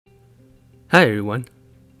Hi everyone,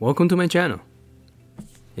 welcome to my channel.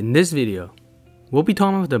 In this video, we'll be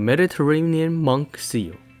talking about the Mediterranean monk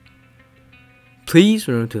seal. Please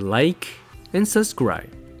remember to like and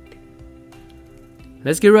subscribe.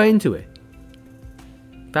 Let's get right into it.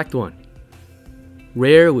 Fact 1.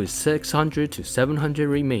 Rare with 600 to 700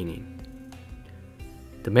 remaining.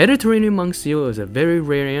 The Mediterranean monk seal is a very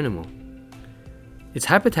rare animal. Its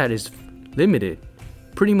habitat is limited,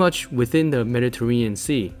 pretty much within the Mediterranean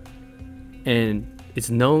Sea, and its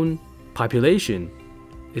known population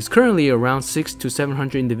is currently around 600 to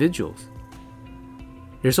 700 individuals.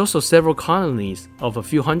 There's also several colonies of a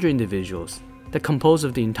few hundred individuals that compose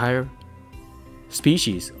of the entire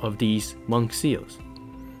species of these monk seals.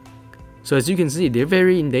 So as you can see, they're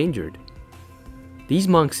very endangered. These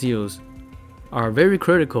monk seals are very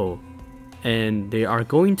critical and they are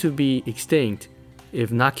going to be extinct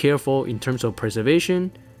if not careful in terms of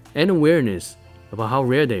preservation and awareness about how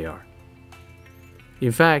rare they are.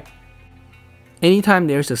 In fact, anytime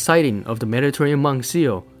there's a sighting of the Mediterranean monk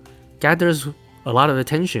seal, gathers a lot of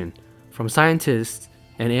attention from scientists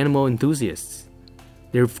and animal enthusiasts.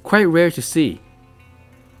 They're quite rare to see.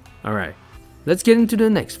 Alright, let's get into the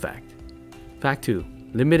next fact. Fact 2.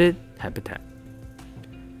 Limited habitat.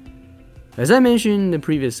 As I mentioned in the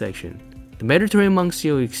previous section, the Mediterranean monk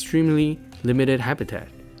seal is extremely limited habitat.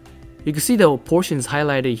 You can see the portions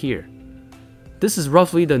highlighted here. This is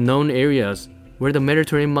roughly the known areas where the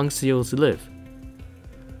Mediterranean monk seals live.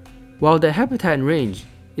 While the habitat range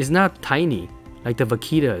is not tiny like the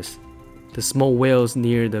vaquitas, the small whales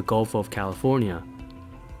near the Gulf of California,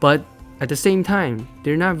 but at the same time,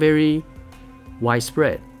 they're not very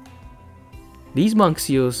widespread. These monk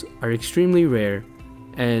seals are extremely rare,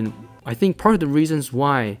 and I think part of the reasons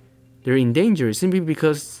why they're endangered is simply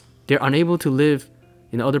because they're unable to live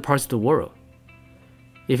in other parts of the world.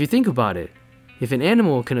 If you think about it, if an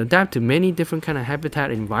animal can adapt to many different kind of habitat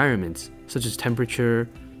environments, such as temperature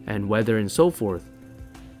and weather and so forth,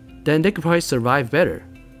 then they could probably survive better.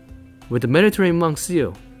 With the Mediterranean monk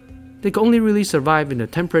seal, they can only really survive in the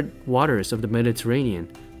temperate waters of the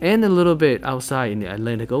Mediterranean and a little bit outside in the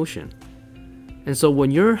Atlantic Ocean. And so when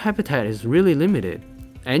your habitat is really limited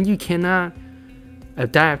and you cannot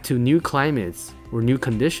adapt to new climates or new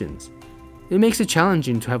conditions, it makes it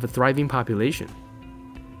challenging to have a thriving population.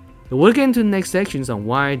 We'll get into the next sections on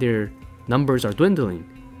why their numbers are dwindling,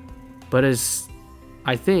 but as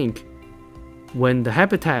I think when the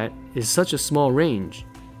habitat is such a small range,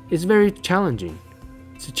 it's very challenging.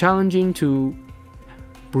 It's challenging to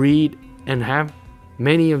breed and have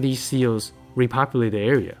many of these seals repopulate the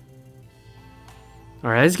area.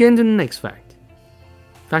 Alright, let's get into the next fact.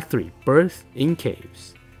 Fact 3. Birth in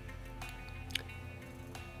caves.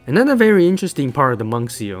 Another very interesting part of the monk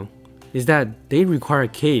seal is that they require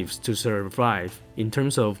caves to survive in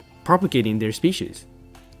terms of propagating their species.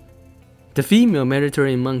 The female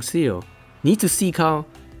Mediterranean monk seal needs to seek out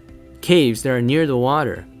caves that are near the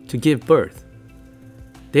water to give birth.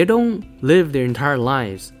 They don't live their entire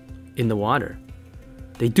lives in the water.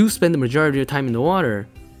 They do spend the majority of the time in the water,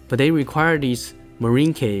 but they require these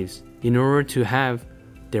marine caves in order to have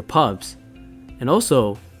their pups. And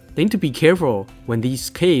also, they need to be careful when these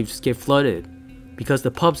caves get flooded, because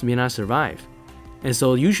the pups may not survive. And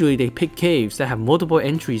so usually they pick caves that have multiple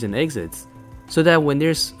entries and exits, so that when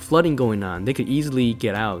there's flooding going on, they could easily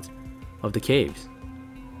get out of the caves.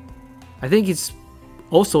 I think it's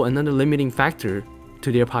also another limiting factor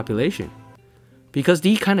to their population, because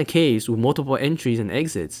these kind of caves with multiple entries and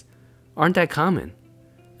exits aren't that common.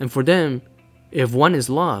 And for them, if one is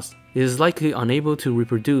lost, it is likely unable to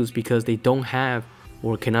reproduce because they don't have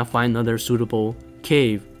or cannot find another suitable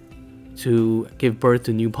cave to give birth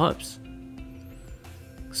to new pups.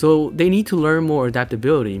 So they need to learn more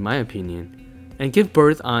adaptability, in my opinion, and give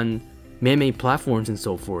birth on man-made platforms and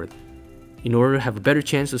so forth in order to have a better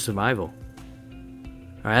chance of survival.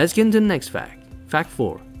 Alright, let's get into the next fact. Fact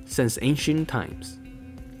 4. Since ancient times.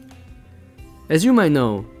 As you might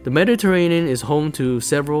know, the Mediterranean is home to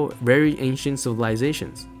several very ancient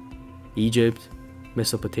civilizations: Egypt,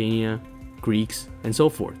 Mesopotamia, Greeks, and so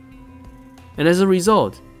forth. And as a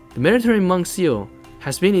result, the Mediterranean monk seal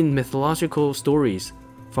has been in mythological stories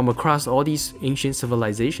from across all these ancient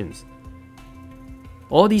civilizations.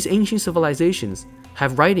 All these ancient civilizations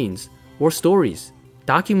have writings or stories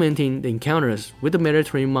documenting the encounters with the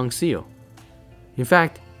Mediterranean monk seal. In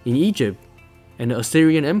fact, in Egypt and the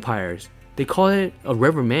Assyrian empires, they call it a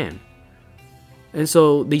river man. And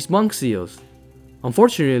so these monk seals,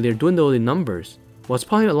 unfortunately, they're dwindled in numbers, was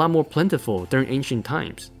probably a lot more plentiful during ancient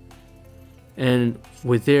times. And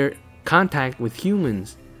with their contact with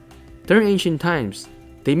humans, during ancient times,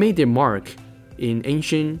 they made their mark in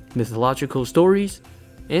ancient mythological stories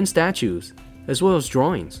and statues, as well as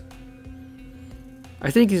drawings. I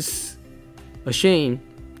think it's a shame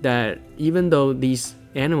that even though these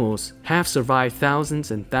animals have survived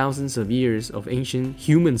thousands and thousands of years of ancient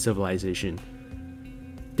human civilization,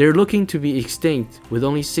 they're looking to be extinct with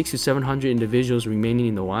only 600 to 700 individuals remaining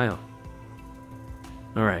in the wild.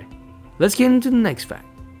 Alright, let's get into the next fact.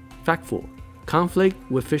 Fact 4. Conflict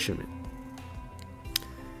with fishermen.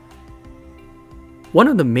 One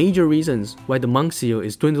of the major reasons why the monk seal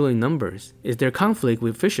is dwindling in numbers is their conflict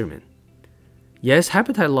with fishermen. Yes,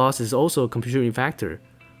 habitat loss is also a contributing factor,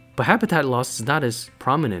 but habitat loss is not as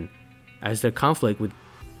prominent as their conflict with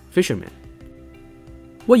fishermen.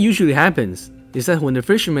 What usually happens is that when the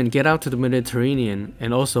fishermen get out to the Mediterranean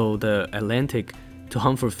and also the Atlantic to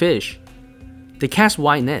hunt for fish, they cast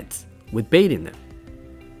wide nets with bait in them.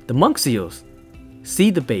 The monk seals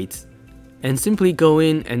see the baits and simply go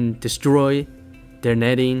in and destroy their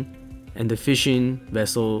netting and the fishing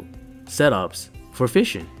vessel setups for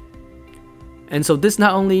fishing. And so this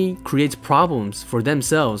not only creates problems for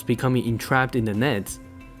themselves becoming entrapped in the nets,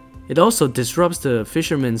 it also disrupts the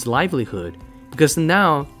fishermen's livelihood because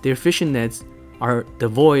now their fishing nets are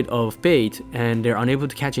devoid of bait and they're unable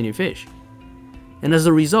to catch any fish. And as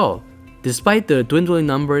a result, despite the dwindling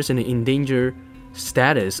numbers and the endangered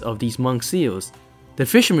status of these monk seals, the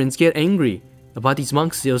fishermen get angry about these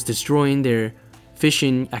monk seals destroying their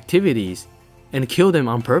fishing activities and kill them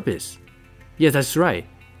on purpose. Yeah, that's right.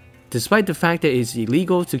 Despite the fact that it's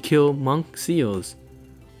illegal to kill monk seals,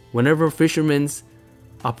 whenever fishermen's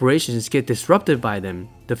operations get disrupted by them,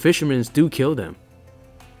 the fishermen do kill them.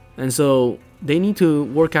 And so they need to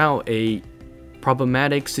work out a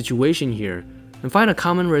problematic situation here and find a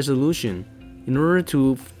common resolution in order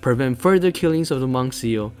to prevent further killings of the monk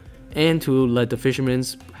seal and to let the fishermen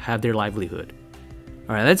have their livelihood.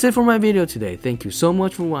 Alright, that's it for my video today. Thank you so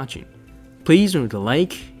much for watching. Please remember to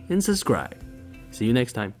like and subscribe. See you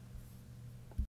next time.